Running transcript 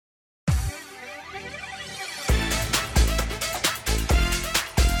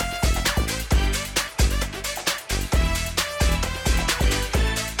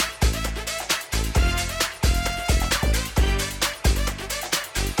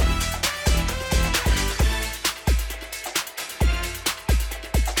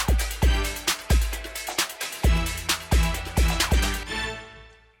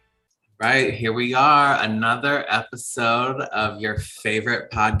Right, here we are, another episode of your favorite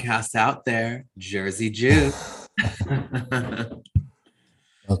podcast out there, Jersey Juice.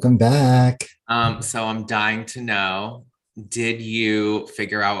 Welcome back. So I'm dying to know, did you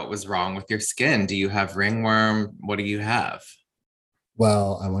figure out what was wrong with your skin? Do you have ringworm? What do you have?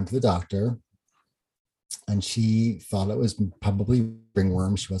 Well, I went to the doctor and she thought it was probably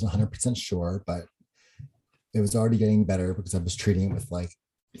ringworm. She wasn't 100% sure, but it was already getting better because I was treating it with like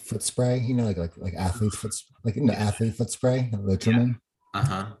foot spray, like athlete's foot, athlete foot spray, Yeah. Lotrimin.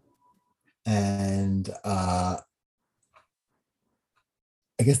 Uh-huh. And I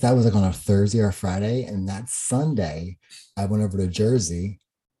guess that was like on a Thursday or a Friday. And that Sunday, I went over to Jersey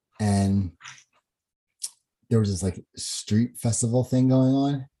and there was this like street festival thing going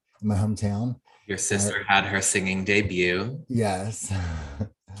on in my hometown. Your Uh, sister had her singing debut. yes.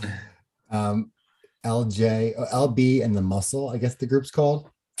 um, LB and the Muscle, I guess the group's called.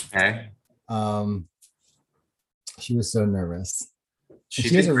 Okay. Um, she was so nervous. And She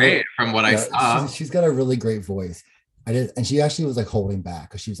she has did a really, great from what I yeah, saw. she's got a really great voice. And she actually was like holding back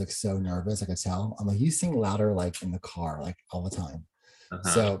because she was like so nervous. I could tell. I'm like, you sing louder like in the car, like all the time. Uh-huh.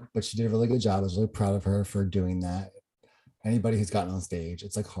 So, but she did a really good job. I was really proud of her for doing that. Anybody who's gotten on stage,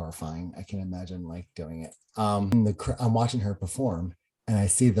 it's like horrifying. I can't imagine like doing it. I'm watching her perform, and I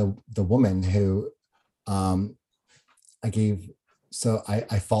see the woman who um I gave. So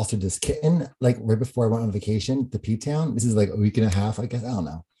I fostered this kitten like right before I went on vacation to P Town. This is like a week and a half, I guess. I don't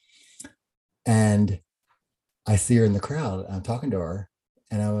know. And I see her in the crowd. I'm talking to her,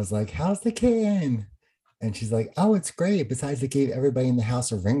 and I was like, "How's the kitten?" And she's like, "Oh, it's great. Besides, it gave everybody in the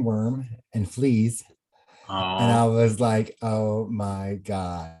house a ringworm and fleas." And Oh, I was like, "Oh my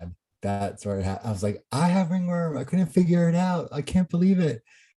god, that's what happened." I was like, "I have ringworm. I couldn't figure it out. I can't believe it."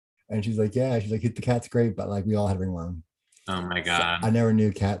 And she's like, "Yeah." She's like, "The cat's great, but like we all had ringworm." oh my So I God. never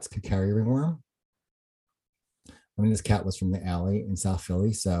knew cats could carry ringworm. I mean, this cat was from the alley in South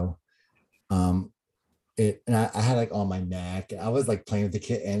Philly, so um, I had like on my neck. I was like playing with the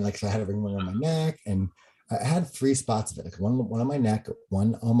kitten, like so I had a ringworm on my neck, and I had three spots of it, like one on my neck,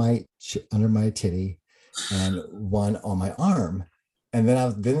 one on my under my titty, and one on my arm. And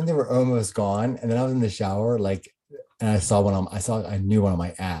then they were almost gone, and then I was in the shower, like, and I knew one on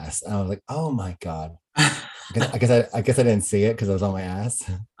my ass, and I was like, oh my god. I guess I didn't see it because I was on my ass.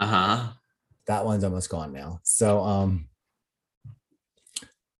 Uh-huh. That one's almost gone now. So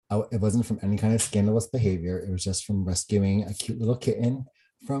it wasn't from any kind of scandalous behavior. It was just from rescuing a cute little kitten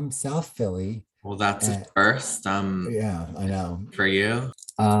from South Philly. Well, that's a And first, yeah, I know. for you.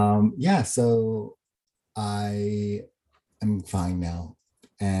 Yeah, so I am fine now.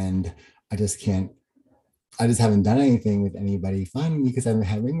 And I just can't, I just haven't done anything with anybody finding me because I haven't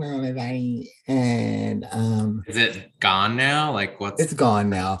had ringworm on my body. And Is it gone now? Like what's it's gone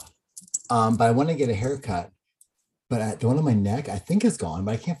now. But I want to get a haircut. But the one on my neck, I think is gone,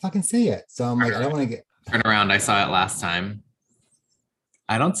 but I can't fucking see it. So I'm like, I don't want to get turn around? I saw it last time.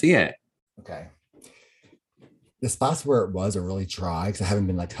 I don't see it. okay. The spots where it was are really dry because I haven't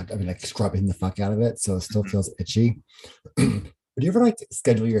been like I've been like scrubbing the fuck out of it, so it still feels itchy. Would you ever like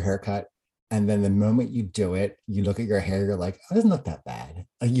schedule your haircut and then the moment you do it, you look at your hair, you're like, oh, it doesn't look that bad.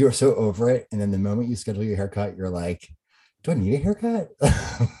 Like you're so over it, and then the moment you schedule your haircut, you're like, do I need a haircut?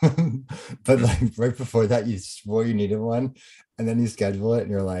 But like right before that, you swore you needed one, and then you schedule it,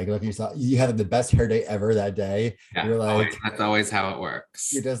 and you're like, look at yourself. You had the best hair day ever that day. Yeah, You're always, like, that's always how it you're works.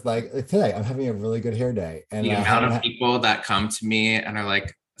 just like today, I'm having a really good hair day, and The I amount haven't of had. people that come to me and are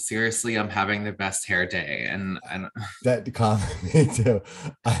like, seriously, I'm having the best hair day. And That comment me too.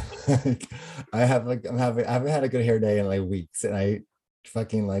 I like, I have like I haven't had a good hair day in like weeks, and I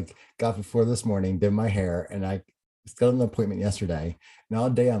fucking like got before this morning, did my hair, and I scheduled an appointment yesterday. And all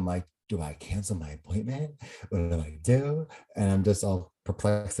day I'm like, do I cancel my appointment? What do I do? And I'm just all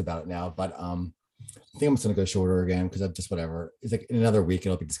perplexed about it now. But I think I'm just gonna go shorter again because I'm just whatever. It's like in another week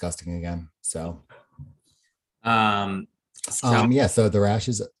it'll be disgusting again. So um, so yeah. So the rash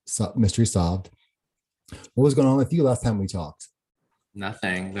is mystery solved. What was going on with you last time we talked?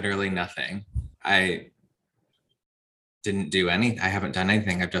 nothing, literally nothing. I didn't do any, I haven't done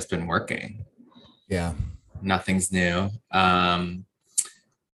anything. I've just been working. Yeah. Nothing's new.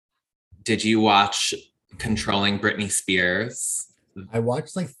 Did you watch Controlling Britney Spears? I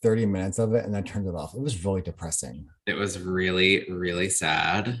watched like 30 minutes of it and I turned it off. It was really depressing. It was really, really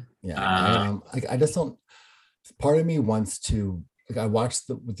sad. Yeah, Uh, I just don't. Part of me wants to like I watched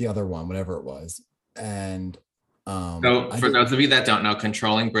the other one, whatever it was, and so, I for did. those of you that don't know,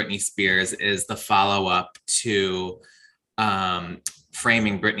 Controlling Britney Spears is the follow up to um,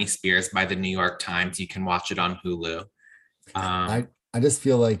 Framing Britney Spears by the New York Times. You can watch it on Hulu. Um, I just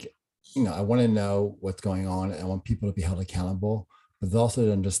feel like I want to know what's going on, and I want people to be held accountable. But also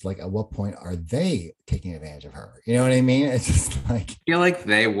then just like, at what point are they taking advantage of her? You know what I mean? It's just like, I feel like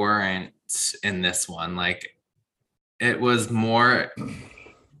they weren't in this one. Like it was more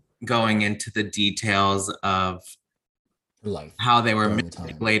going into the details of her life how they were during the time.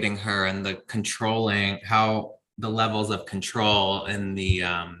 manipulating her and the controlling, how the levels of control in the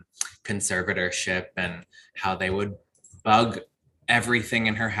conservatorship, and how they would bug everything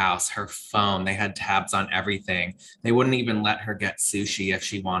in her house, her phone. They had tabs on everything. They wouldn't even let her get sushi if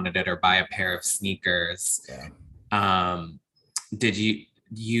she wanted it or buy a pair of sneakers. Yeah. Did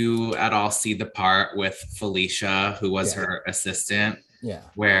you at all see the part with Felicia, who was Yeah. her assistant, Yeah.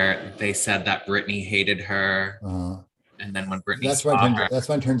 where they said that Brittany hated her? And then when Brittany saw her, That's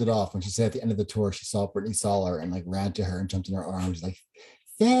when I turned it off. When she said at the end of the tour, she saw Brittany saw her and like ran to her and jumped in her arms, like,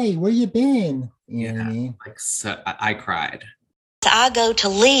 "Faye, where you been?" You know what I yeah, mean? like so, I cried. I go to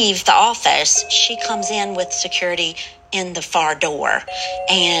leave the office, she comes in with security in the far door,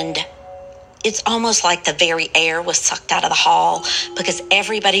 and it's almost like the very air was sucked out of the hall because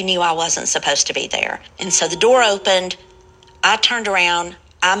everybody knew I wasn't supposed to be there. And so the door opened, I turned around,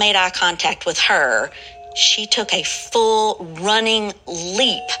 I made eye contact with her. She took a full running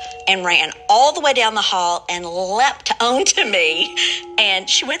leap and ran all the way down the hall and leapt onto me. And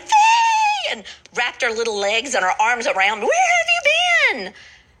she went, "Faye!" and wrapped her little legs and her arms around me. "Where have you been?"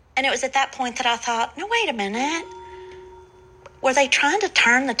 And it was at that point that I thought, no, wait a minute. Were they trying to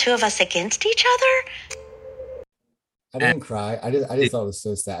turn the two of us against each other? I And didn't cry. I just thought it was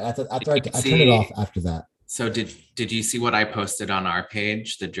so sad. After I did you turned it off see? after that. So did you see what I posted on our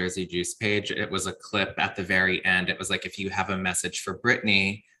page, the Jersey Juice page? It was a clip at the very end. It was like, if you have a message for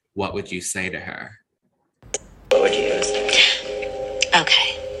Brittany, what would you say to her? What would you use?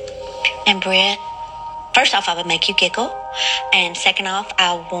 Okay. And Britt, first off, I would make you giggle. And second off,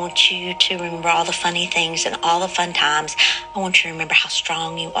 I want you to remember all the funny things and all the fun times. I want you to remember how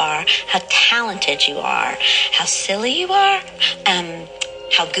strong you are, how talented you are, how silly you are,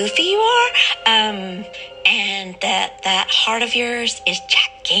 how goofy you are, and that heart of yours is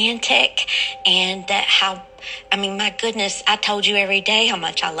gigantic, and that my goodness, I told you every day how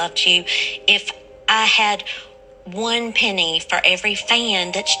much I loved you. If I had one penny for every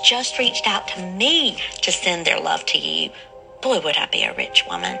fan that's just reached out to me to send their love to you, boy, would I be a rich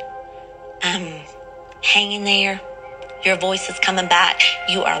woman. Hang in there. Your voice is coming back.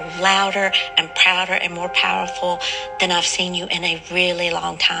 You are louder and prouder and more powerful than I've seen you in a really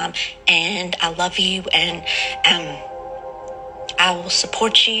long time. And I love you, and I will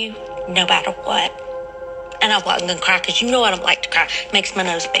support you no matter what. And I wasn't going to cry because you know I don't like to cry. It makes my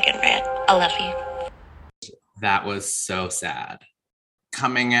nose big and red. I love you. That was so sad.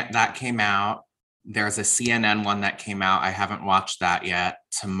 That came out. There's a CNN one that came out. I haven't watched that yet.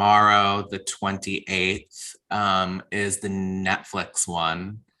 Tomorrow, the 28th, is the Netflix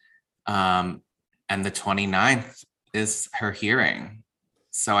one. And the 29th is her hearing.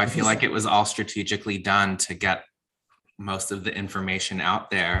 So I feel like it was all strategically done to get most of the information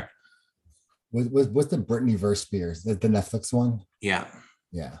out there. What's the Britney verse Spears? The Netflix one? Yeah.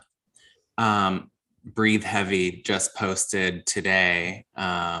 Yeah. Breathe Heavy just posted today.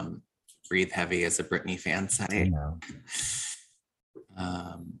 Breathe Heavy is a Britney fan site.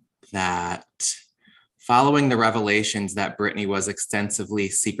 That following the revelations that Britney was extensively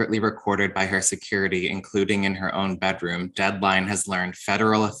secretly recorded by her security, including in her own bedroom, Deadline has learned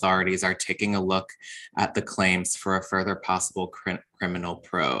federal authorities are taking a look at the claims for a further possible criminal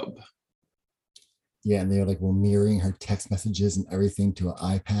probe. Yeah, and they were like, well, mirroring her text messages and everything to an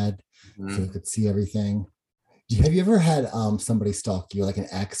iPad, so they could see everything. Have you ever had somebody stalk you, like an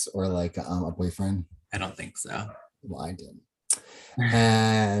ex or like a boyfriend? I don't think so. Well, I did.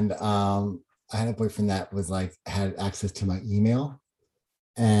 And I had a boyfriend that was like, had access to my email.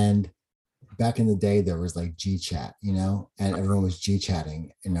 And back in the day, there was like G-chat, and everyone was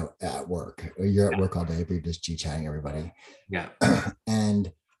G-chatting, at work. You're at work all day, but you're just G-chatting everybody. Yeah.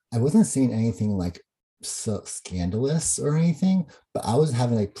 And I wasn't seeing anything like so scandalous or anything, but I was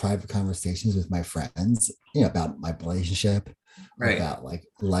having like private conversations with my friends, about my relationship, right, about like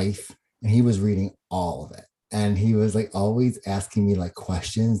life, and he was reading all of it, and he was like always asking me like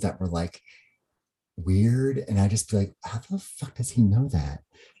questions that were like weird, and I just be like, how the fuck does he know that?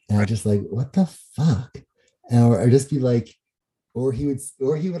 And I just like, what the fuck? And or just be like, or he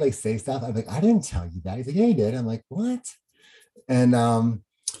would like say stuff. I'm like, I didn't tell you that. He's like, yeah, he did. I'm like, what? And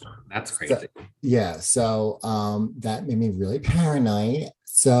that's crazy. So that made me really paranoid.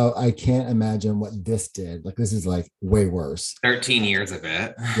 So I can't imagine what this did. Like, this is like way worse. 13 years of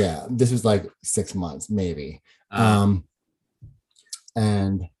it. Yeah, this was like 6 months, maybe. And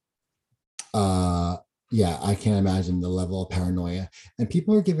Yeah, I can't imagine the level of paranoia. And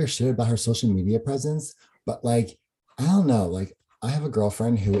people are giving a shit about her social media presence, but like, I don't know. Like, I have a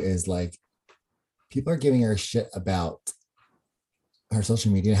girlfriend who is like, people are giving her shit about her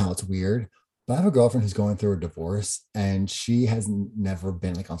social media and how it's weird. But I have a girlfriend who's going through a divorce and she has never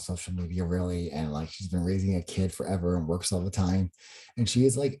been like on social media really. And like she's been raising a kid forever and works all the time. And she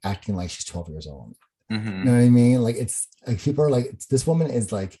is like acting like she's 12 years old. You know Mhm. what I mean? Like it's like people are like, this woman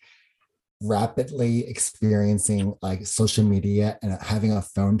is like rapidly experiencing like social media and having a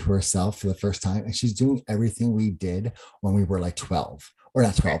phone to herself for the first time. And she's doing everything we did when we were like 12, or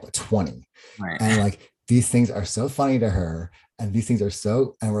not 12, but 20. Right. And like these things are so funny to her. And these things are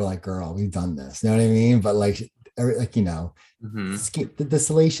so, and we're like, girl, we've done this. You know what I mean? But like, like, you know, Mhm. the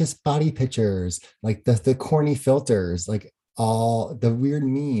salacious body pictures, like the corny filters, like all the weird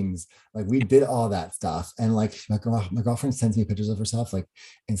memes. Like we did all that stuff. And like my girlfriend sends me pictures of herself like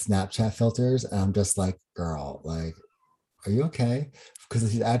in Snapchat filters. And I'm just like, girl, like, are you okay?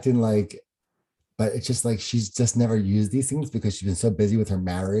 Because she's acting like, but it's just like she's just never used these things because she's been so busy with her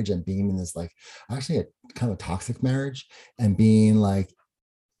marriage and being in this like actually a kind of a toxic marriage and being like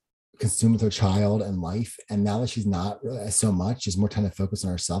consumed with her child and life. And now that she's not so much, she's more trying to focus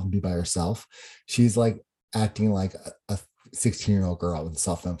on herself and be by herself. She's like acting like a 16-year-old girl with a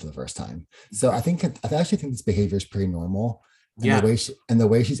cell phone for the first time. So I actually think this behavior is pretty normal. And Yeah. the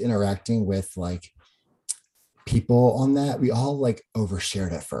way she's interacting with like people on that, we all like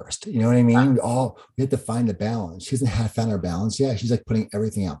overshared at first. You know what I mean? We had to find the balance. She hasn't had found her balance yet. She's like putting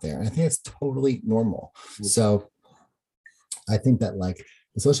everything out there. And I think it's totally normal. So I think that like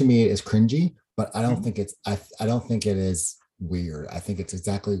the social media is cringy, but I don't think I don't think it is weird. I think it's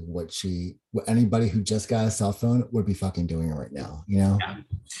exactly what anybody who just got a cell phone would be fucking doing right now, you know?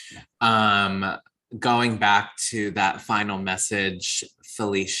 Yeah. Going back to that final message,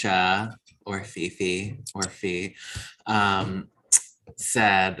 Felicia or Fifi or Fee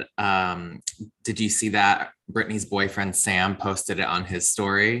said, did you see that Brittany's boyfriend Sam posted it on his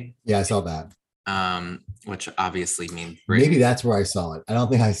story? Yeah, I saw that. Which obviously means Maybe Brittany. that's where I saw it. I don't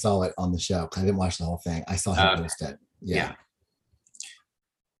think I saw it on the show because I didn't watch the whole thing. I saw him post it. Yeah. Yeah.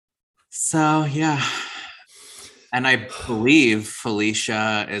 So yeah. And I believe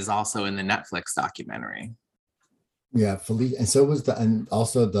Felicia is also in the Netflix documentary. Yeah, Felicia, and so was and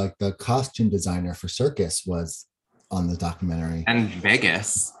also the costume designer for Circus was on the documentary. And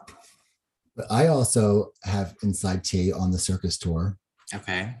Vegas. But I also have inside tea on the Circus tour.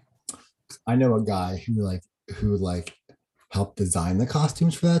 Okay. I know a guy who like helped design the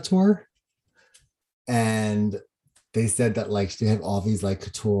costumes for that tour, and they said that like they have all these like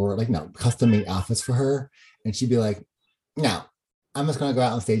couture, like no custom made outfits for her, and she'd be like, "No, I'm just gonna go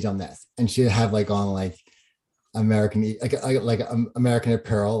out on stage on this," and she'd have like on like American American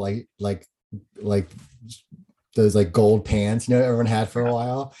Apparel, like those like gold pants, you know, everyone had for a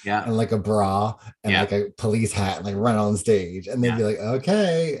while, Yeah. and like a bra and Yeah. like a police hat, and like run on stage, and they'd be like,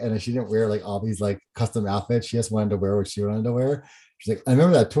 okay. And then she didn't wear like all these like custom outfits. She just wanted to wear what she wanted to wear. She's like, I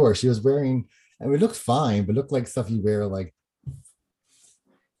remember that tour. She was wearing, and it looked fine, but looked like stuff you wear like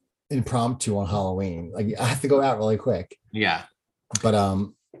impromptu on Halloween. Like I have to go out really quick. Yeah. But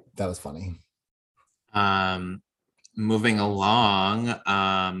that was funny. Moving along,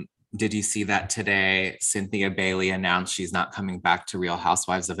 did you see that today Cynthia Bailey announced she's not coming back to Real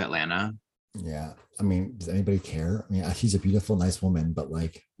Housewives of Atlanta? Yeah. I mean, does anybody care? I mean, she's a beautiful, nice woman, but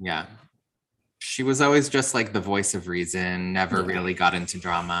like, yeah, she was always just like the voice of reason, never really got into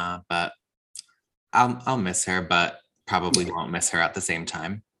drama, but I'll miss her, but probably won't miss her at the same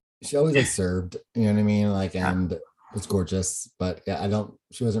time. she always like served, you know what I mean? Like, and was gorgeous, but yeah,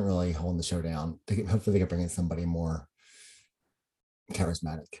 she wasn't really holding the show down. Hopefully they can bring in somebody more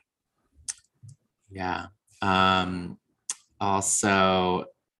charismatic. Yeah. Also,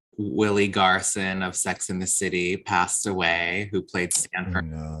 Willie Garson of Sex and the City passed away, who played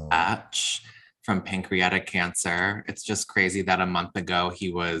Stanford Patch from pancreatic cancer. It's just crazy that a month ago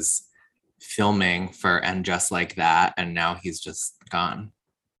he was filming for And Just Like That, and now he's just gone.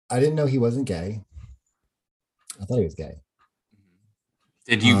 I didn't know he wasn't gay. I thought he was gay.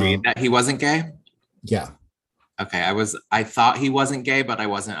 Did you read that he wasn't gay? Yeah. Okay, I thought he wasn't gay, but I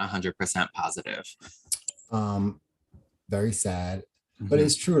wasn't 100% positive. Very sad, but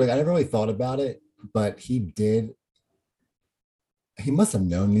it's true. Like I never really thought about it, but he must have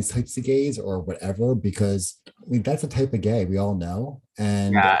known these types of gays or whatever, because I mean that's the type of gay we all know.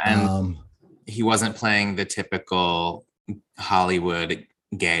 And he wasn't playing the typical Hollywood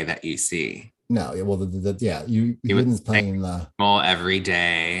gay that you see. No, well, he was playing the every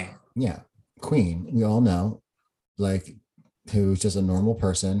day. Yeah, Queen. We all know, like, who's just a normal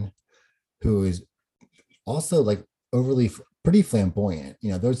person who is also like pretty flamboyant.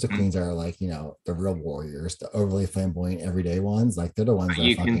 Those the queens are like, the real warriors, the overly flamboyant everyday ones. Like they're the ones that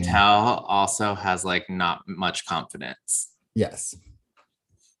You are can fucking, tell also has like not much confidence. yes.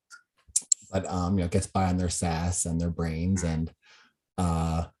 But gets by on their sass and their brains and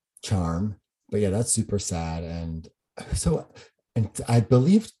charm. But yeah, that's super sad. And so, and I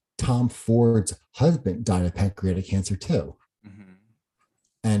believe Tom Ford's husband died of pancreatic cancer too. Mhm.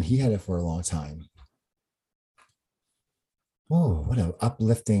 And he had it for a long time. Oh, what an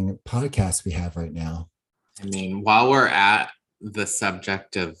uplifting podcast we have right now. I mean, while we're at the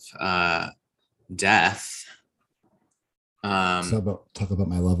subject of death, Talk about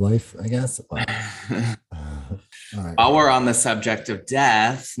my love life, I guess. All right. while we're on the subject of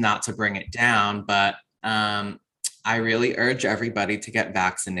death, not to bring it down, but I really urge everybody to get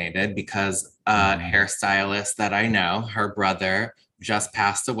vaccinated because a hairstylist that I know, her brother just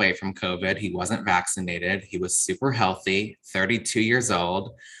passed away from COVID. He wasn't vaccinated. He was super healthy, 32 years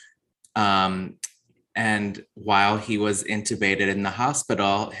old. And while he was intubated in the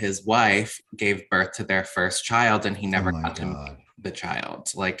hospital, his wife gave birth to their first child and he never got to meet the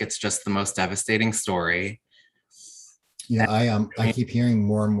child. Like, it's just the most devastating story. Yeah, I keep hearing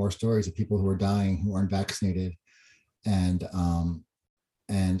more and more stories of people who are dying who aren't vaccinated. And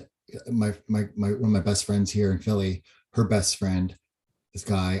my one of my best friends here in Philly, her best friend, this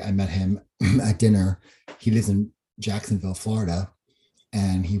guy, I met him at dinner. He lives in Jacksonville, Florida,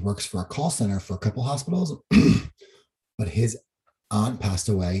 and he works for a call center for a couple hospitals. But his aunt passed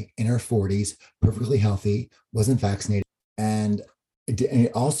away in her 40s, perfectly healthy, wasn't vaccinated. And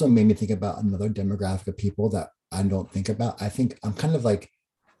it also made me think about another demographic of people that I don't think about. I think I'm kind of like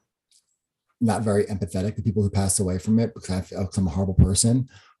not very empathetic to people who pass away from it because I feel like I'm a horrible person.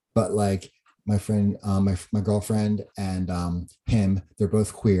 But like my friend, my girlfriend and him, they're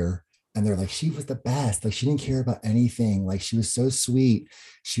both queer. And they're like, she was the best. Like, she didn't care about anything. Like, she was so sweet.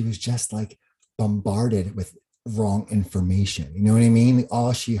 She was just like bombarded with wrong information. You know what I mean? Like,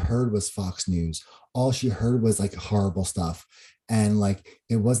 all she heard was Fox News. All she heard was like horrible stuff. And like,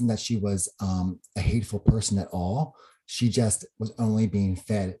 it wasn't that she was a hateful person at all. She just was only being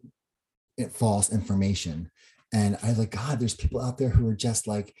fed false information. And I was like, God, there's people out there who are just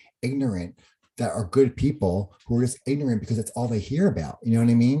like ignorant, that are good people who are just ignorant because that's all they hear about. You know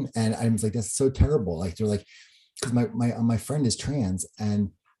what I mean? And I was like, that's so terrible. Like, they're like, because my friend is trans,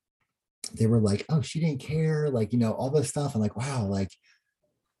 and they were like, oh, she didn't care, like, all this stuff. I'm like, wow, like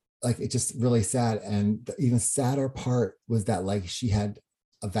it's just really sad. And the even sadder part was that like she had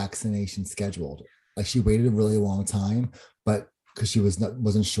a vaccination scheduled. Like, she waited a really long time, but because she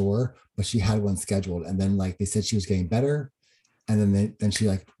wasn't sure, but she had one scheduled. And then like they said she was getting better, and then she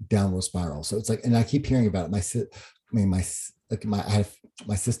like downward spiral. So it's like, and I keep hearing about it. My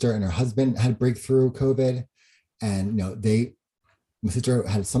sister and her husband had breakthrough COVID, and my sister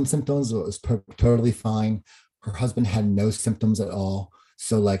had some symptoms, but it was totally fine. Her husband had no symptoms at all.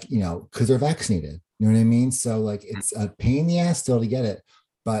 So like, because they're vaccinated, you know what I mean? So like, it's a pain in the ass still to get it,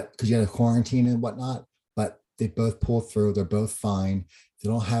 but because you had a quarantine and whatnot, but they both pulled through. They're both fine. They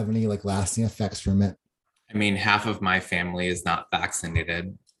don't have any like lasting effects from it. I mean, half of my family is not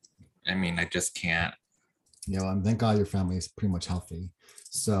vaccinated. I mean, I just can't. Thank God your family is pretty much healthy.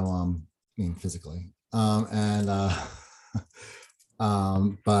 So, I mean, physically. But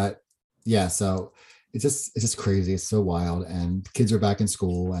yeah, so it's just crazy. It's so wild. And kids are back in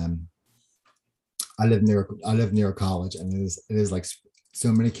school, and I live near a college, and it is like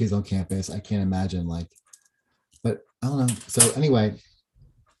so many kids on campus. I can't imagine but I don't know. So anyway,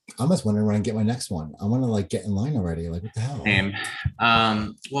 I'm just wondering when I get my next one. I want to like get in line already. Like, what the hell? Same.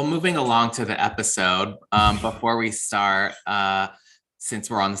 Well, moving along to the episode, before we start, since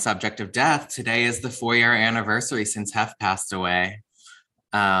we're on the subject of death, today is the 4-year anniversary since Hef passed away.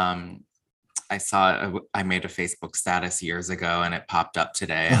 I saw I made a Facebook status years ago and it popped up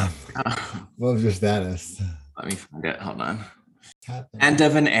today. What was your status? Let me find it. Hold on. End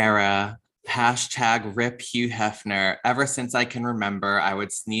of an era. Hashtag rip Hugh Hefner. Ever since I can remember, I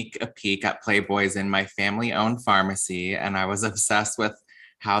would sneak a peek at Playboys in my family-owned pharmacy, and I was obsessed with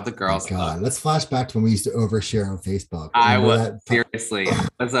how the girls looked. Let's flash back to when we used to overshare on Facebook. I was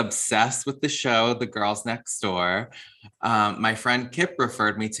obsessed with the show The Girls Next Door. My friend Kip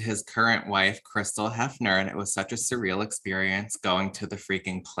referred me to his current wife, Crystal Hefner, and it was such a surreal experience going to the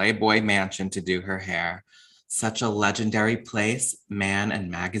freaking Playboy mansion to do her hair. Such a legendary place, man, and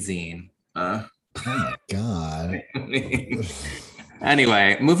magazine. Oh my God.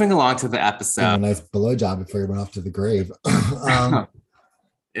 Anyway, moving along to the episode. A nice blowjob before you went off to the grave.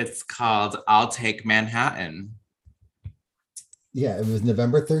 It's called I'll Take Manhattan. Yeah, it was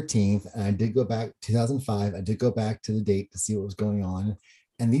November 13th. And I did go back 2005. I did go back to the date to see what was going on.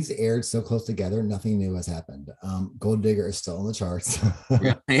 And these aired so close together, nothing new has happened. Gold Digger is still on the charts.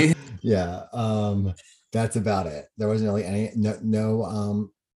 Really? Yeah. That's about it. There wasn't really any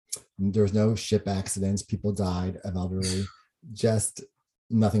there was no ship accidents, people died of elderly, just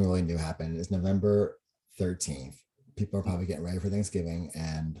nothing really new happened. It's November 13th. People are probably getting ready for Thanksgiving,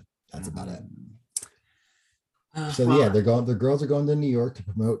 and that's about it. So yeah, they're going. The girls are going to New York to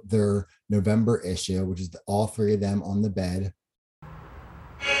promote their November issue, which is all three of them on the bed.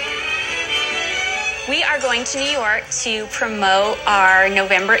 We are going to New York to promote our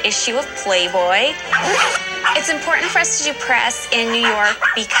November issue of Playboy. It's important for us to do press in New York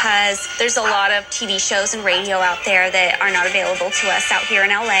because there's a lot of TV shows and radio out there that are not available to us out here in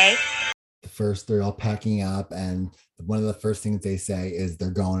LA. First, they're all packing up, and one of the first things they say is they're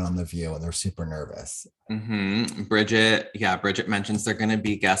going on The View, and they're super nervous. Bridget mentions they're going to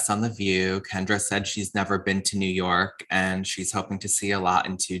be guests on The View. Kendra said she's never been to New York, and she's hoping to see a lot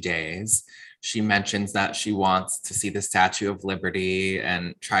in 2 days. She mentions that she wants to see the Statue of Liberty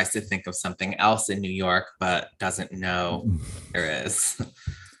and tries to think of something else in New York, but doesn't know there is.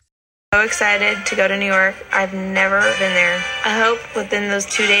 So excited to go to New York. I've never been there. I hope within those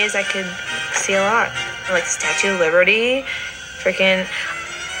 2 days I could see a lot. Like the Statue of Liberty, freaking,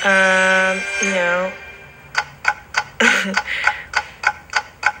 you know.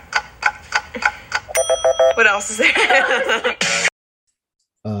 What else is there?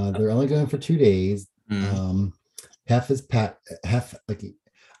 They're only going for 2 days. Half like,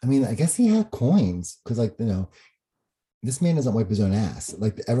 I mean, I guess he had coins because, like, you know, this man doesn't wipe his own ass.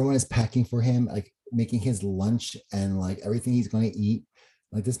 Like, everyone is packing for him, like making his lunch and like everything he's going to eat.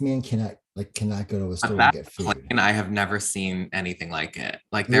 Like, this man cannot go to a store and get food. And I have never seen anything like it.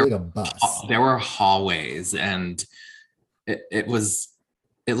 Like, there like a bus. There were hallways, and it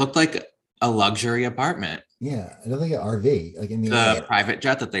looked like a luxury apartment. Yeah, it looked like an RV, like in the private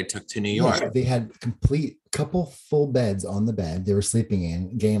jet that they took to New York. Yeah, they had complete couple full beds on the bed they were sleeping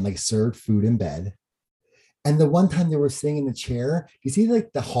in, getting like served food in bed. And the one time they were sitting in the chair, you see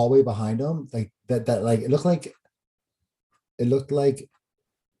like the hallway behind them, like that like it looked like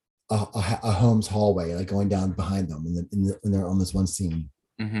a home's hallway, like going down behind them when they're on this one scene.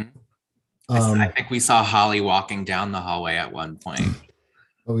 I think we saw Holly walking down the hallway at one point.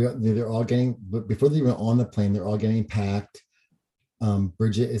 They're all getting, but before they went on the plane, they're all getting packed.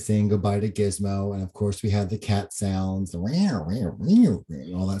 Bridget is saying goodbye to Gizmo, and of course we have the cat sounds, all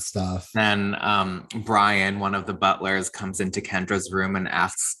that stuff. Then Brian, one of the butlers, comes into Kendra's room and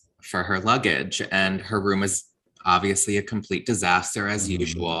asks for her luggage, and her room is obviously a complete disaster as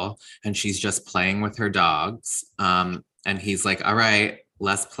usual, and she's just playing with her dogs. And he's like, all right,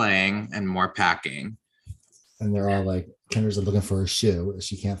 less playing and more packing. And they're all like, Kendra's looking for a shoe that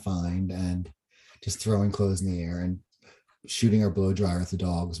she can't find, and just throwing clothes in the air and shooting her blow dryer at the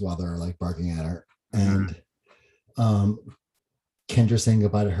dogs while they're like barking at her. And Kendra saying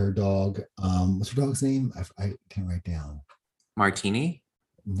goodbye to her dog. What's her dog's name? I can't write down. Martini?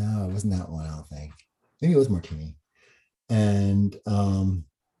 No, it wasn't that one, I don't think. Maybe it was Martini. And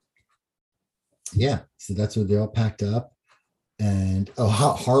yeah, so that's where they're all packed up. And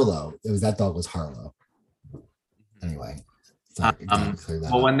Harlow. That dog was Harlow. Anyway.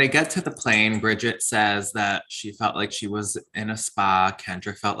 Well, when they get to the plane, Bridget says that she felt like she was in a spa.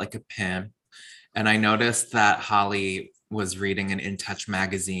 Kendra felt like a pimp. And I noticed that Holly was reading an In Touch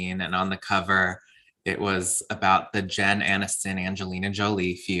magazine, and on the cover, it was about the Jen Aniston, Angelina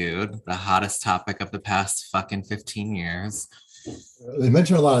Jolie feud, the hottest topic of the past fucking 15 years. They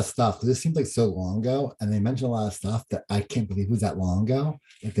mentioned a lot of stuff because it seemed like so long ago, and they mentioned a lot of stuff that I can't believe was that long ago.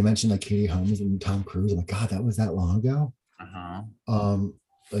 Like they mentioned like Katie Holmes and Tom Cruise. I'm like, God, that was that long ago.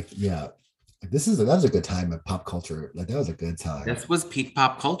 Like, yeah, like that was a good time of pop culture. Like that was a good time. This was peak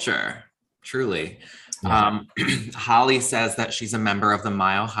pop culture, truly. Yeah. Holly says that she's a member of the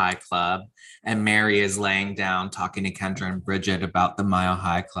Mile High Club, and Mary is laying down talking to Kendra and Bridget about the Mile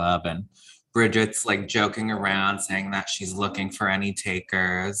High Club, and Bridget's like joking around saying that she's looking for any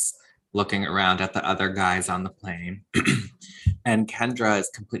takers, looking around at the other guys on the plane. And Kendra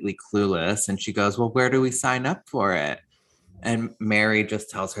is completely clueless, and she goes, well, where do we sign up for it? And Mary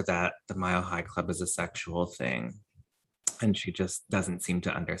just tells her that the Mile High Club is a sexual thing. And she just doesn't seem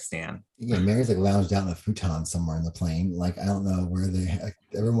to understand. Yeah, Mary's like lounged out in a futon somewhere in the plane. Like, I don't know where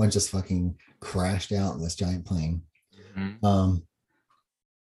everyone just fucking crashed out in this giant plane.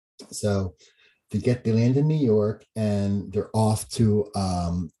 So they land in New York, and they're off to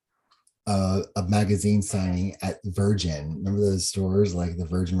a magazine signing at Virgin. Remember those stores, like the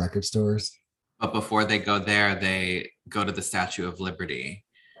Virgin record stores? But before they go there, they go to the Statue of Liberty.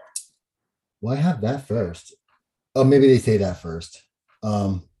 Why have that first? Oh, maybe they say that first.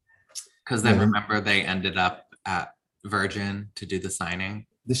 Because then Yeah. remember they ended up at Virgin to do the signing.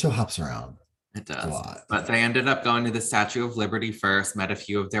 The show hops around It a does. lot. But they ended up going to the Statue of Liberty first, met a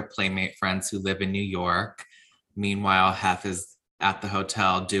few of their Playmate friends who live in New York. Meanwhile, Hef is at the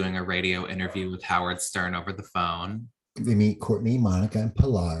hotel doing a radio interview with Howard Stern over the phone. They meet Courtney, Monica, and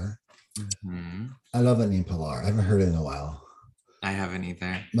Pilar. Mhm. I love that name, Pilar. I haven't heard it in a while. I haven't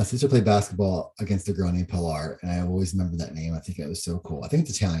either. My sister played basketball against a girl named Pilar, and I always remember that name. I think it was so cool. I think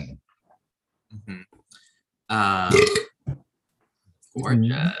it's Italian. Mhm.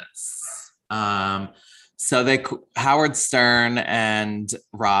 Gorgeous. So Howard Stern and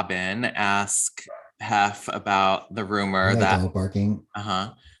Robin ask Hef about the rumor that dog barking.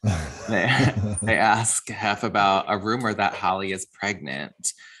 they ask Hef about a rumor that Holly is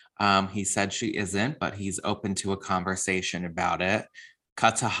pregnant. He said she isn't, but he's open to a conversation about it.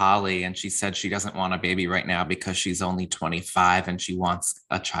 Cut to Holly, and she said she doesn't want a baby right now because she's only 25 and she wants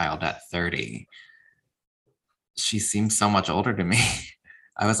a child at 30. She seems so much older to me.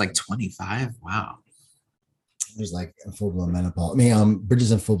 I was like 25. Wow. There's like a full blown menopause. I mean,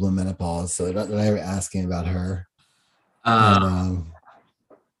 Bridget's in full blown menopause, so they're not even asking about her.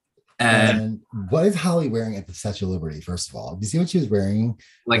 And what is Holly wearing at the Statue of Liberty? First of all, do you see what she was wearing?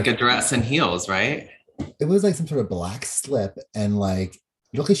 Like a dress and heels, right? It was like some sort of black slip, and like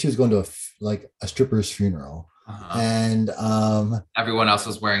it looked like she was going to a stripper's funeral. And everyone else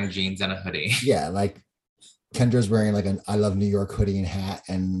was wearing jeans and a hoodie. Yeah, like Kendra's wearing like an I Love New York hoodie and hat,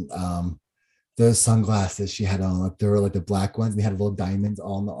 and those sunglasses she had on, like they were like the black ones. They had little diamonds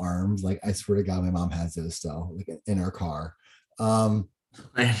all on the arms. Like I swear to God, my mom has those still, like in her car.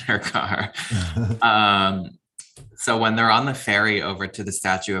 In her car. So when they're on the ferry over to the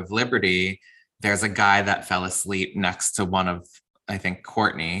Statue of Liberty, there's a guy that fell asleep next to one of, I think,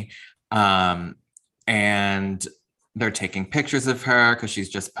 Courtney. And they're taking pictures of her because she's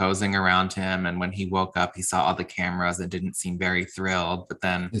just posing around him. And when he woke up, he saw all the cameras and didn't seem very thrilled. But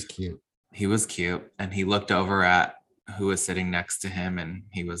then he's cute. He was cute. And he looked over at who was sitting next to him and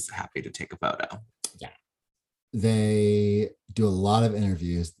he was happy to take a photo. Yeah. They do a lot of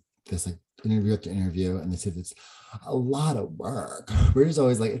interviews. There's like interview after interview, and they said it's a lot of work. We're just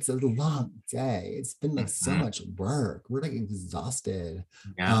always like, it's a long day. It's been like so much work. We're like exhausted.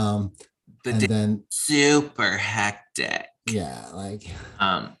 Yeah. And then super hectic. Yeah, like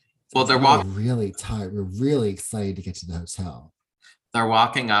well, they're really tired. We're really excited to get to the hotel. They're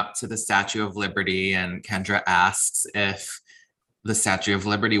walking up to the Statue of Liberty, and Kendra asks if the Statue of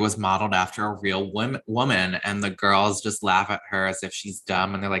Liberty was modeled after a real woman, and the girls just laugh at her as if she's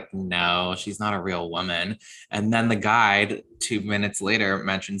dumb, and they're like, no, she's not a real woman. And then the guide 2 minutes later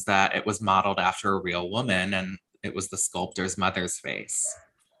mentions that it was modeled after a real woman, and it was the sculptor's mother's face.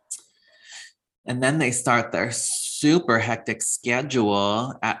 And then they start their super hectic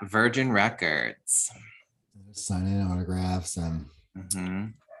schedule at Virgin Records. Signing autographs and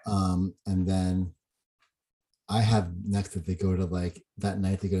then I have next that they go to like that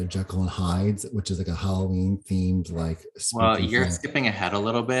night they go to Jekyll and Hyde's, which is like a Halloween themed like. Well, you're skipping ahead a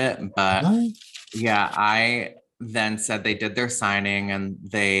little bit, but yeah, I then said they did their signing and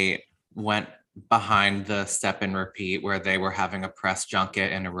they went behind the step and repeat where they were having a press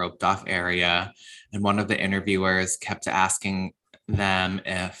junket in a roped off area, and one of the interviewers kept asking them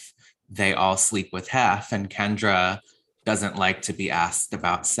if they all sleep with Hef, and Kendra doesn't like to be asked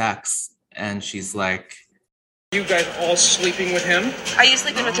about sex, and she's like, you guys all sleeping with him? Are you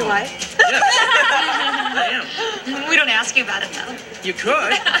sleeping with your wife? Yes, I am. We don't ask you about it though. You could.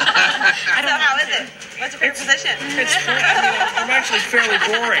 I don't know. How is it? What's your favorite position? It's I'm actually fairly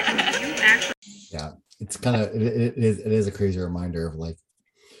boring. Yeah, it's kind of it is a crazy reminder of like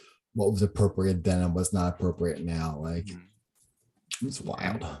what was appropriate then and what's not appropriate now. Like it's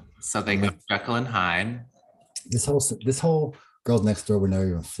wild. So they go to Jekyll and Hyde. This whole Girls Next Door would never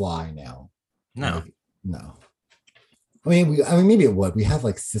even fly now. No, like, no. I mean, maybe it would. We have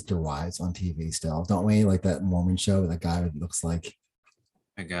like Sister Wives on TV still, don't we? Like that Mormon show. That guy looks like.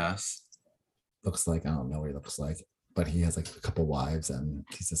 I guess. Looks like, I don't know what he looks like, but he has like a couple wives and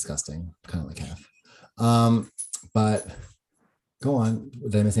he's disgusting, kind of like Hef. But go on.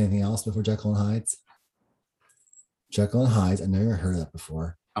 Did I miss anything else before Jekyll and Hyde's? Jekyll and Hyde's. I never heard of that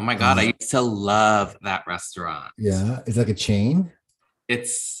before. Oh my God, I used to love that restaurant. Yeah, it's like a chain.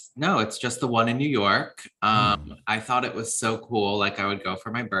 It's just the one in New York. I thought it was so cool. Like I would go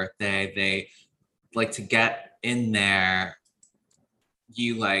for my birthday. They like to get in there.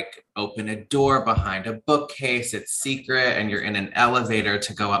 you like open a door behind a bookcase, it's secret, and you're in an elevator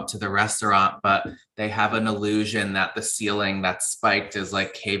to go up to the restaurant, but they have an illusion that the ceiling that's spiked is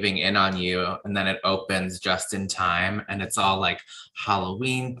like caving in on you, and then it opens just in time, and it's all like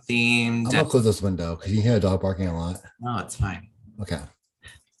Halloween themed. I'm gonna close this window because you hear a dog barking a lot. No, it's fine. Okay.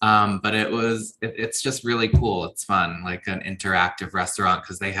 But it's just really cool. It's fun, like an interactive restaurant,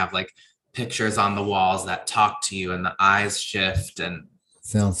 because they have like pictures on the walls that talk to you and the eyes shift, and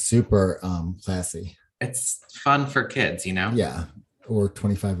Sounds super classy. it's fun for kids, you know? Yeah. Or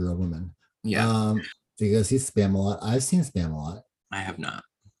 25-year-old women. Yeah. Do you guys see Spam a lot? I've seen Spam a lot. I have not.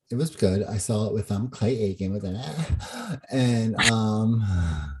 It was good. I saw it with Clay Aiken with an and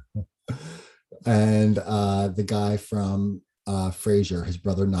the guy from Frasier, his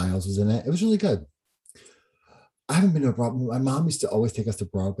brother Niles was in it. It was really good. I haven't been to a Broadway. My mom used to always take us to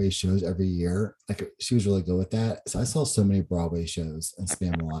Broadway shows every year. Like she was really good with that. So I saw so many Broadway shows and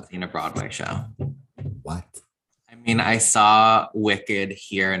Spam a lot. Seen a Broadway show. What? I mean, I saw Wicked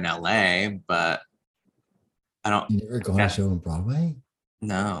here in LA, but I don't. You never go on a show on Broadway?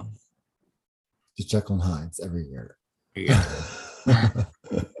 No. Just Jekyll and Hyde every year. Yeah.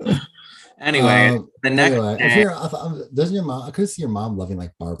 Anyway, the next day, doesn't your mom? I could see your mom loving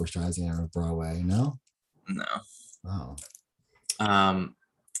like Barbara Streisand or Broadway. No. No. Oh.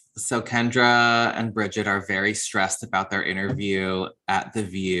 So Kendra and Bridget are very stressed about their interview at The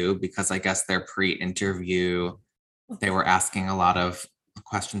View because I guess their pre-interview, they were asking a lot of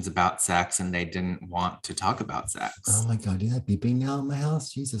questions about sex and they didn't want to talk about sex. Oh my God, do you have beeping now in my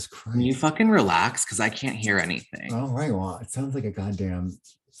house? Jesus Christ. Can you fucking relax? Because I can't hear anything. All right, well, it sounds like a goddamn...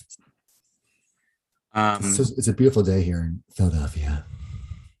 It's a beautiful day here in Philadelphia.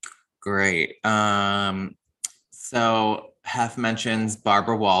 Great. So Hef mentions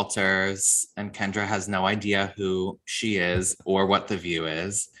Barbara Walters, and Kendra has no idea who she is or what The View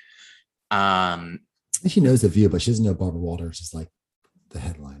is. She knows The View, but she doesn't know Barbara Walters is like the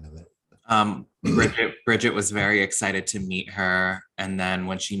headline of it. Bridget was very excited to meet her, and then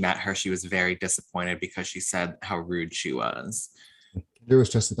when she met her, she was very disappointed because she said how rude she was. Kendra was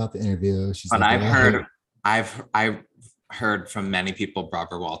stressed about the interview. She's but like, I've heard from many people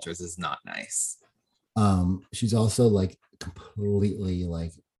Barbara Walters is not nice. She's also like completely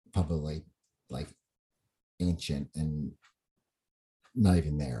like probably like ancient and not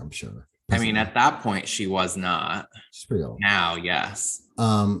even there, I'm sure. I mean, at that point she was not. She's pretty old. Now, yes.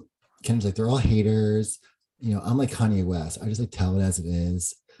 Kendra's like, they're all haters. You know, I'm like Kanye West. I just like tell it as it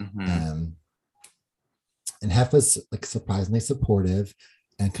is. Mm-hmm. And Hef was like surprisingly supportive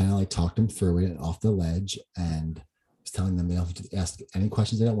and kind of like talked him through it and off the ledge and was telling them they don't have to ask any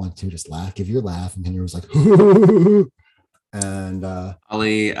questions they don't want to, just laugh, give your laugh. And Kendra was like, and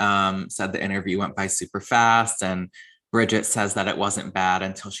Ollie said the interview went by super fast, and Bridget says that it wasn't bad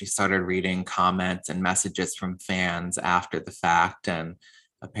until she started reading comments and messages from fans after the fact. And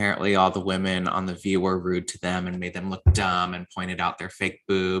apparently all the women on The View were rude to them and made them look dumb and pointed out their fake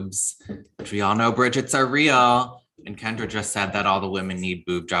boobs, which we all know Bridget's are real. And Kendra just said that all the women need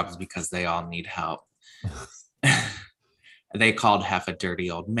boob jobs because they all need help. They called Hef a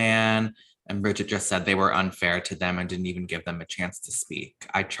dirty old man. And Bridget just said they were unfair to them and didn't even give them a chance to speak.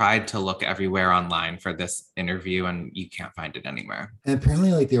 I tried to look everywhere online for this interview and you can't find it anywhere. And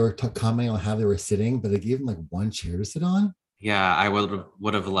apparently like they were commenting on how they were sitting, but they gave them like one chair to sit on. Yeah, I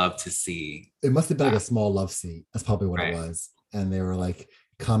would have loved to see. It must have been like a small love seat. That's probably what it was. And they were like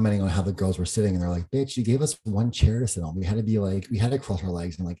commenting on how the girls were sitting, and they're like, bitch, you gave us one chair to sit on. We had to cross our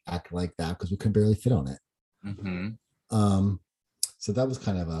legs and like act like that because we could barely fit on it. Mm-hmm. So that was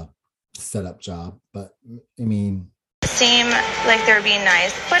kind of a setup job, but I mean, Seem like they were being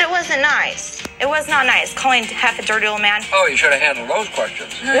nice, but it wasn't nice. It was not nice calling Hef a dirty old man. Oh, you should have handled those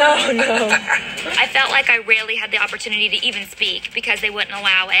questions. No. I felt like I rarely had the opportunity to even speak because they wouldn't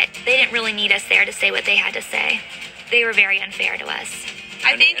allow it. They didn't really need us there to say what they had to say. They were very unfair to us.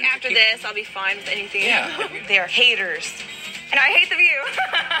 I think after this, I'll be fine with anything. Yeah. They are haters. And I hate The View.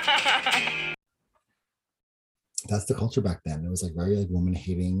 that's the culture back then. It was like very like woman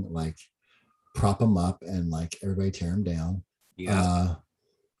hating, like prop them up and like everybody tear them down. Yeah.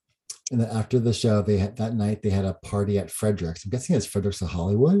 And then after the show, that night they had a party at Frederick's. I'm guessing it's Frederick's of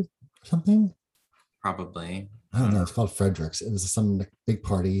Hollywood or something. Probably. I don't know. It's called Frederick's. It was some big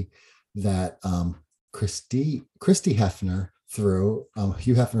party that Christy Hefner threw,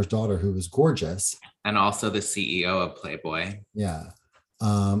 Hugh Hefner's daughter, who was gorgeous. And also the CEO of Playboy. Yeah.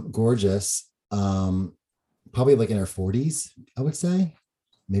 Gorgeous. Probably like in her 40s, I would say.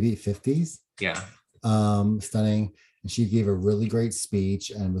 Maybe 50s. Yeah. Stunning. And she gave a really great speech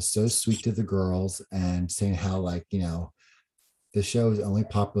and was so sweet to the girls and saying how, like, you know, the show is only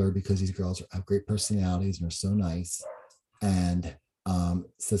popular because these girls have great personalities and are so nice, and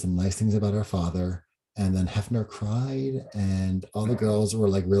said some nice things about her father. And then Hefner cried, and all the girls were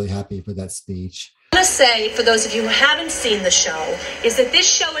like really happy for that speech. I want to say, for those of you who haven't seen the show, is that this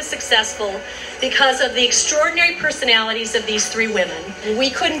show is successful because of the extraordinary personalities of these three women. We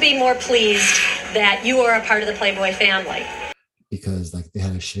couldn't be more pleased that you are a part of the Playboy family. Because like they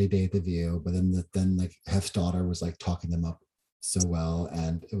had a shitty day at the View, but then like Hef's daughter was like talking them up so well,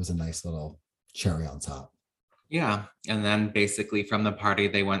 and it was a nice little cherry on top. Yeah. And then basically from the party,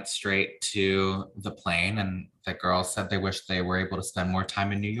 they went straight to the plane, and the girls said they wish they were able to spend more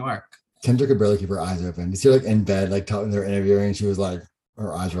time in New York. Kendra could barely keep her eyes open. You see her like in bed, like talking to her interviewer, and she was like,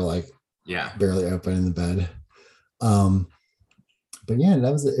 her eyes were like barely open in the bed. But yeah,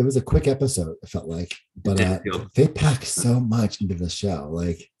 it was a quick episode, it felt like. But they packed so much into the show.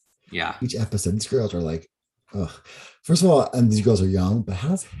 Like each episode, these girls are like, ugh. First of all, and these girls are young, but how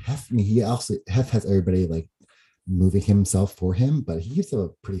does Hef, I mean, Hef has everybody like moving himself for him, but he gives them a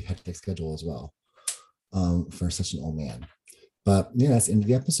pretty hectic schedule as well for such an old man. But yeah, that's the end of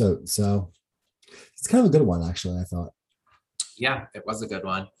the episode. So it's kind of a good one, actually, I thought. Yeah, it was a good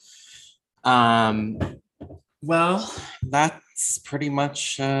one. Well, that's pretty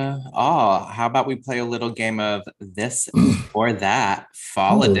much all. How about we play a little game of this or that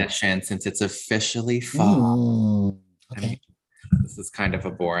fall edition, since it's officially fall. Okay. I mean, this is kind of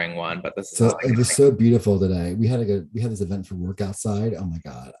a boring one, but this is so it was so beautiful today. We had this event for work outside. Oh my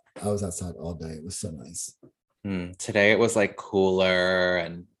god, I was outside all day. It was so nice. Today it was like cooler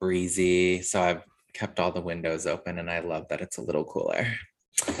and breezy, so I've kept all the windows open, and I love that it's a little cooler.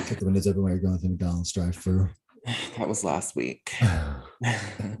 Keep the windows open while you're going through McDonald's drive-through. That was last week.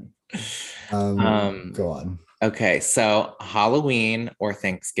 Go on. Okay, so Halloween or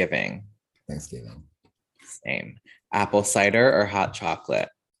Thanksgiving? Thanksgiving. Same. Apple cider or hot chocolate?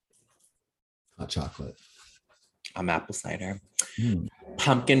 Hot chocolate. I'm apple cider.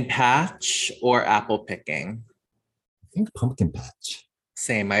 Pumpkin patch or apple picking? I think pumpkin patch.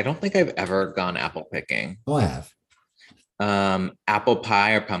 Same. I don't think I've ever gone apple picking. Oh, I have. Apple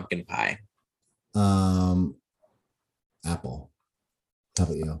pie or pumpkin pie? Apple. How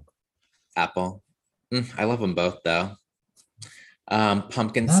about you? Apple. I love them both though.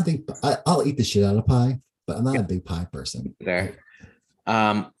 Pumpkin. I'll eat the shit out of pie, but I'm not a big pie person. There.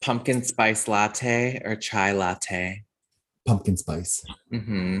 Pumpkin spice latte or chai latte? Pumpkin spice.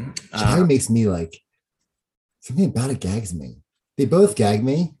 Chai makes me like, something about it gags me. They both gag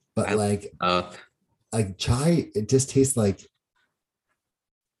me, but like chai, it just tastes like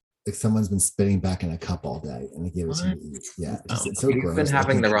someone's been spitting back in a cup all day and they give it to me. Yeah, it's so you've gross. Been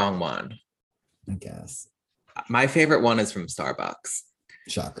having the wrong one, I guess. My favorite one is from Starbucks.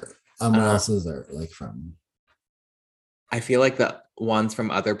 Shocker. What else is there like from? I feel like the ones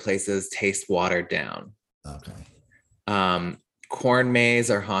from other places taste watered down. Okay. Corn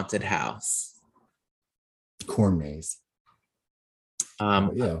maze or haunted house? Corn maze.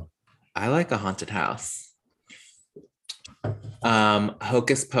 Yeah. I like a haunted house.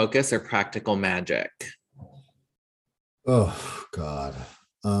 Hocus Pocus or Practical Magic? Oh God.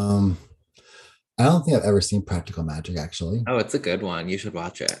 I don't think I've ever seen Practical Magic actually. Oh, it's a good one. You should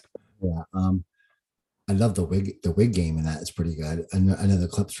watch it. Yeah. I love the wig game in that. It's pretty good. I know the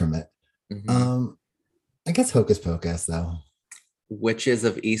clips from it. I guess Hocus Pocus though. Witches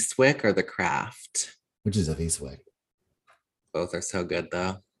of Eastwick or The Craft? Witches of Eastwick. Both are so good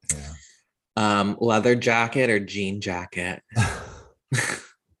though. Yeah. Leather jacket or jean jacket?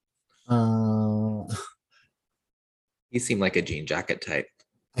 You seem like a jean jacket type.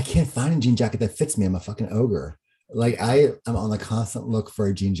 I can't find a jean jacket that fits me. I'm a fucking ogre. Like I'm on the constant look for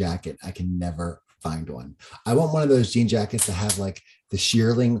a jean jacket. I can never find one. I want one of those jean jackets that have like the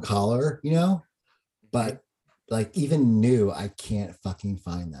shearling collar, you know, but like even new, I can't fucking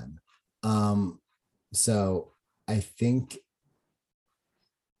find them. So I think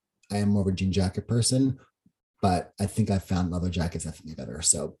I am more of a jean jacket person, but I think I found leather jackets that fit me better.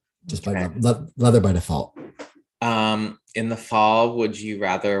 So just by leather by default. In the fall, would you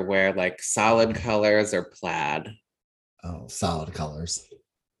rather wear like solid colors or plaid? Oh, solid colors.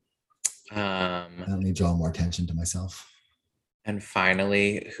 I don't need to draw more attention to myself. And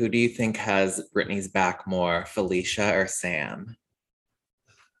finally, who do you think has Britney's back more, Felicia or Sam?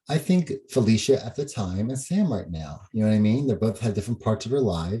 I think Felicia at the time and Sam right now. You know what I mean? They both had different parts of their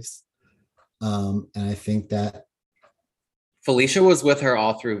lives. And I think that Felicia was with her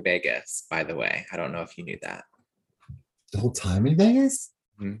all through Vegas, by the way. I don't know if you knew that. The whole time in Vegas?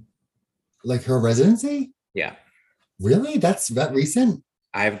 Like her residency? Yeah. Really? That's that recent?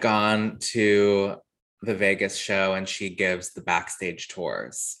 I've gone to the Vegas show and she gives the backstage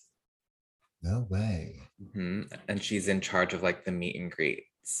tours. No way. And she's in charge of like the meet and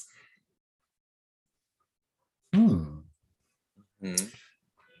greets.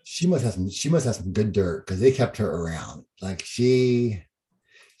 She must have some good dirt because they kept her around. Like she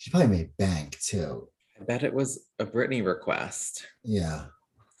probably made bank too. I bet it was a Britney request. Yeah.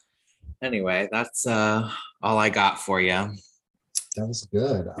 Anyway, that's all I got for you. That was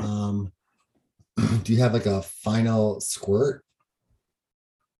good. Do you have like a final squirt?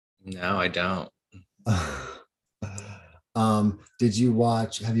 No, I don't. Have you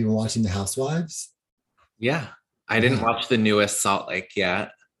been watching The Housewives? Yeah. I didn't watch the newest Salt Lake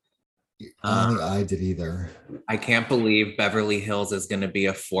yet. I don't think I did either. I can't believe Beverly Hills is going to be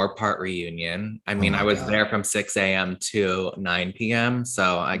a 4-part reunion. I mean, I was there from 6 a.m. to 9 p.m.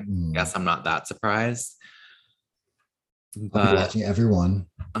 So I guess I'm not that surprised. I'll be watching everyone.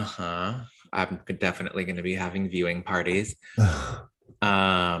 I'm definitely going to be having viewing parties.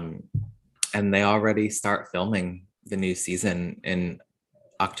 And they already start filming the new season in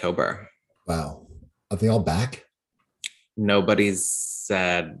October. Wow. Are they all back? Nobody's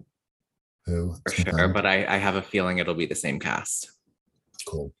said who for sure, but I have a feeling it'll be the same cast.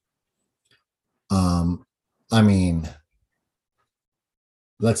 Cool. I mean,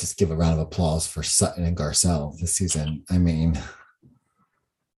 let's just give a round of applause for Sutton and Garcelle this season. I mean,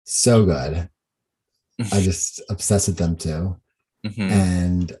 so good. I just obsessed with them too.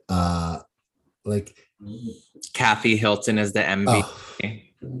 And like Kathy Hilton is the MVP.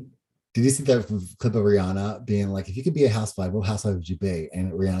 Did you see that clip of Rihanna being like, if you could be a housewife, what housewife would you be?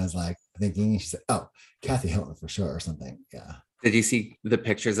 And Rihanna's like thinking, she said, oh, Kathy Hilton for sure, or something. Yeah. Did you see the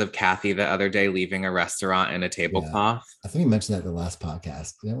pictures of Kathy the other day leaving a restaurant in a tablecloth? I think we mentioned that in the last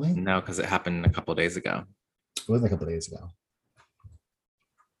podcast, didn't we? No, because it happened a couple of days ago. It wasn't a couple of days ago.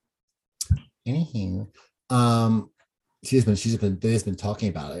 Anything. They've been talking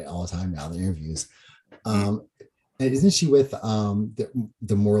about it all the time now in the interviews. And isn't she with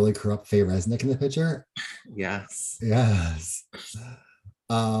the morally corrupt Faye Resnick in the picture? Yes.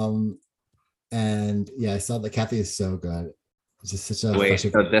 And yeah, I saw that Kathy is so good. It's just such a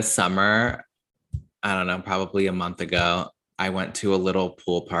so this summer, I don't know, probably a month ago, I went to a little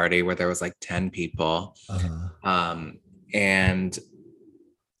pool party where there was like 10 people. And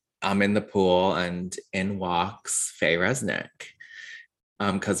I'm in the pool and in walks Faye Resnick.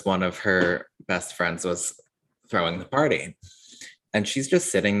 Because one of her best friends was throwing the party. And she's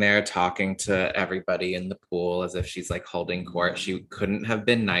just sitting there talking to everybody in the pool as if she's like holding court. She couldn't have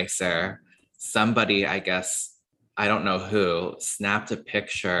been nicer. Somebody, I guess, I don't know who, snapped a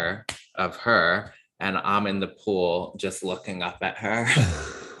picture of her and I'm in the pool just looking up at her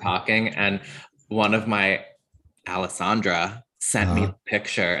talking. And one of my, Alessandra, sent me a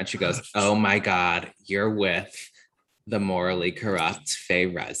picture and she goes, oh my God, you're with the morally corrupt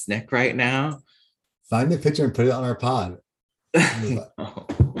Faye Resnick right now. Find the picture and put it on our pod.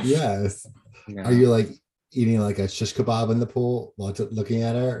 Yes. No. Are you like eating like a shish kebab in the pool while looking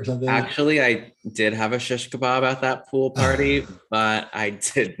at her or something? Actually, I did have a shish kebab at that pool party, but I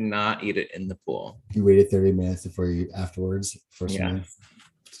did not eat it in the pool. You waited 30 minutes before you afterwards for some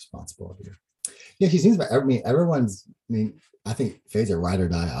responsibility. Yeah, she seems. I mean, I think Faye's a ride or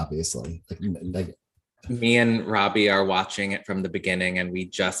die, obviously. Like me and Robbie are watching it from the beginning, and we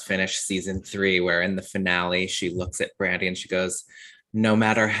just finished season 3, where in the finale, she looks at Brandy and she goes, no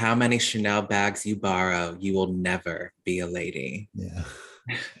matter how many Chanel bags you borrow, you will never be a lady. Yeah.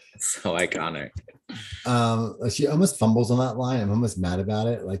 So iconic. She almost fumbles on that line. I'm almost mad about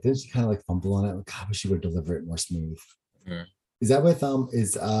it. Like, didn't she kind of like fumble on it? Like, God, I wish she would deliver it more smooth. Is that with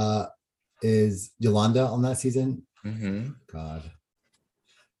is Yolanda on that season? God.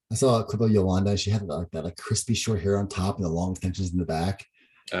 I saw a clip of Yolanda. She had like that like crispy short hair on top and the long extensions in the back.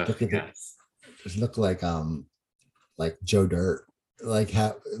 It looked like Joe Dirt, like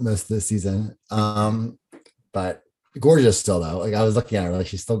most of the season. But gorgeous still though. Like I was looking at her, like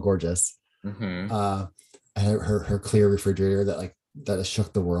she's still gorgeous. And her clear refrigerator that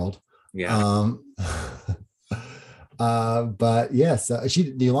shook the world. Yeah. But yeah, so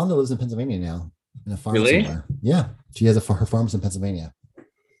Yolanda lives in Pennsylvania now in a farm somewhere. Yeah, she has her farms in Pennsylvania.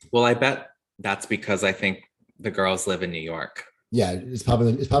 Well, I bet that's because I think the girls live in New York. Yeah, it's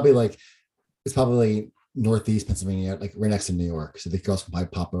probably northeast Pennsylvania, like right next to New York. So the girls can probably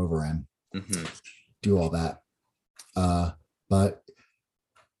pop over and do all that. But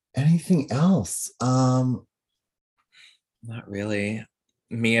anything else? Not really.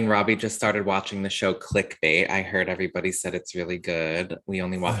 Me and Robbie just started watching the show Clickbait. I heard everybody said it's really good. We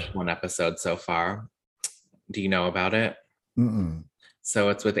only watched one episode so far. Do you know about it? So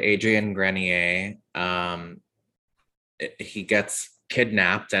it's with Adrian Grenier. He gets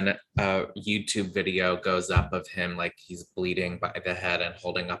kidnapped and a YouTube video goes up of him like he's bleeding by the head and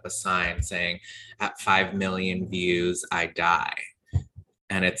holding up a sign saying, "At 5 million views, I die."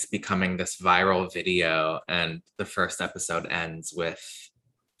 And it's becoming this viral video, and the first episode ends with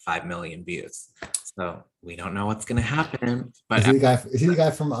 5 million views. So we don't know what's gonna happen. But Is he the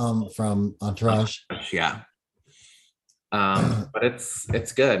guy from Entourage? Yeah. But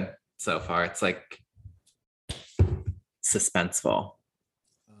it's good so far. It's like suspenseful.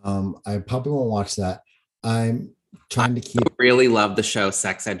 I probably won't watch that. I'm trying to keep. I really love the show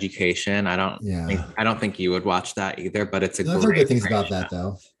Sex Education. I don't think you would watch that either, but it's a I've heard good things about that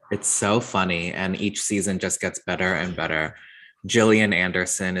though. It's so funny, and each season just gets better and better. Gillian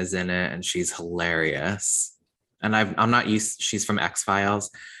Anderson is in it, and she's hilarious. And I'm not used. She's from X-Files.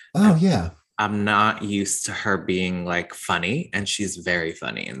 Oh yeah. I'm not used to her being like funny, and she's very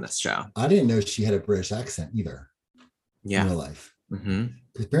funny in this show. I didn't know she had a British accent either. Yeah. In real life. Mm-hmm.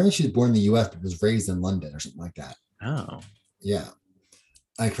 Apparently she was born in the US but was raised in London or something like that. Oh. Yeah.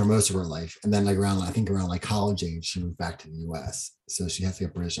 Like for most of her life. And then like around like college age, she moved back to the US. So she has to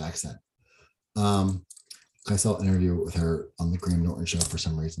get a British accent. I saw an interview with her on the Graham Norton show for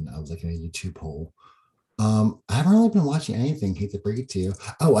some reason. I was like in a YouTube hole. I haven't really been watching anything, hate to break it to you.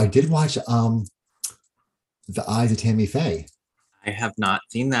 Oh, I did watch The Eyes of Tammy Faye. I have not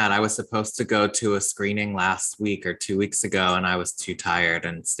seen that. I was supposed to go to a screening last week or 2 weeks ago, and I was too tired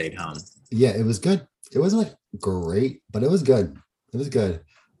and stayed home. Yeah, it was good. It wasn't like great, but it was good. It was good.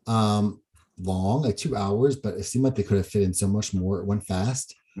 Long, like 2 hours, but it seemed like they could have fit in so much more. It went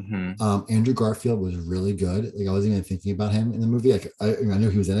fast. Mm-hmm. Andrew Garfield was really good. Like I wasn't even thinking about him in the movie. Like I knew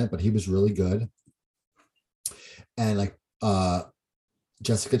he was in it, but he was really good. And like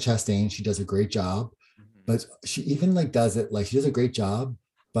Jessica Chastain, she does a great job. But she even like does it like she does a great job,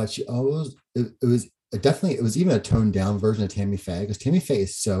 but she always it was even a toned down version of Tammy Faye because Tammy Faye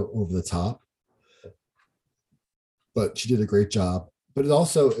is so over the top. But she did a great job. But it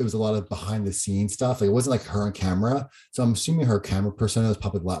was a lot of behind the scenes stuff. Like it wasn't like her on camera. So I'm assuming her camera persona is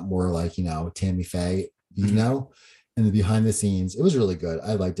probably a lot more like, Tammy Faye, and the behind the scenes. It was really good.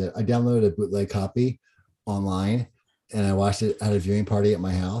 I liked it. I downloaded a bootleg copy online and I watched it at a viewing party at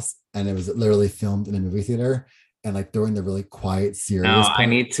my house. And it was literally filmed in a movie theater and like during the really quiet, serious. No, I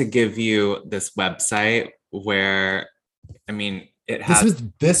need to give you this website where, it has.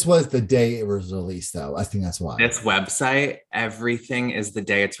 This was the day it was released, though. I think that's why. This website, everything is the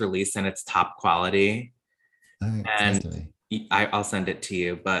day it's released and it's top quality. And I'll send it to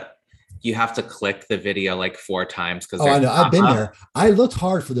you, but you have to click the video like 4 times because. Oh, I know. I've been there. I looked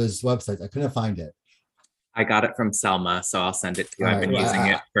hard for those websites. I couldn't find it. I got it from Selma, so I'll send it to you. I've been using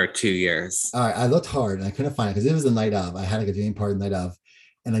it for 2 years. All right, I looked hard and I couldn't find it because it was the night of. I had like a viewing party the night of,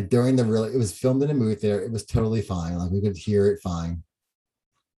 and like during it was filmed in a movie theater. It was totally fine. Like we could hear it fine.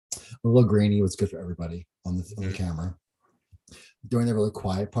 A little grainy was good for everybody on the camera. During the really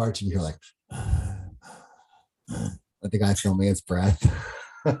quiet parts, you hear like the guy filming his breath,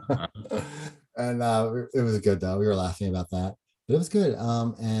 and it was good though. We were laughing about that, but it was good.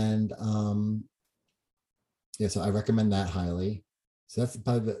 Yeah, so I recommend that highly. So that's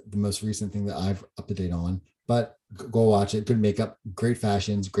probably the most recent thing that I've up to date on. But go watch it. Good makeup, great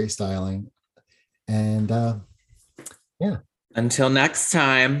fashions, great styling. And yeah. Until next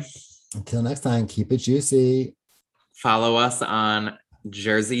time, keep it juicy. Follow us on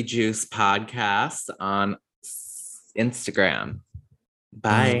Jersey Juice Podcast on Instagram.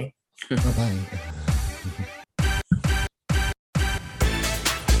 Bye. Bye.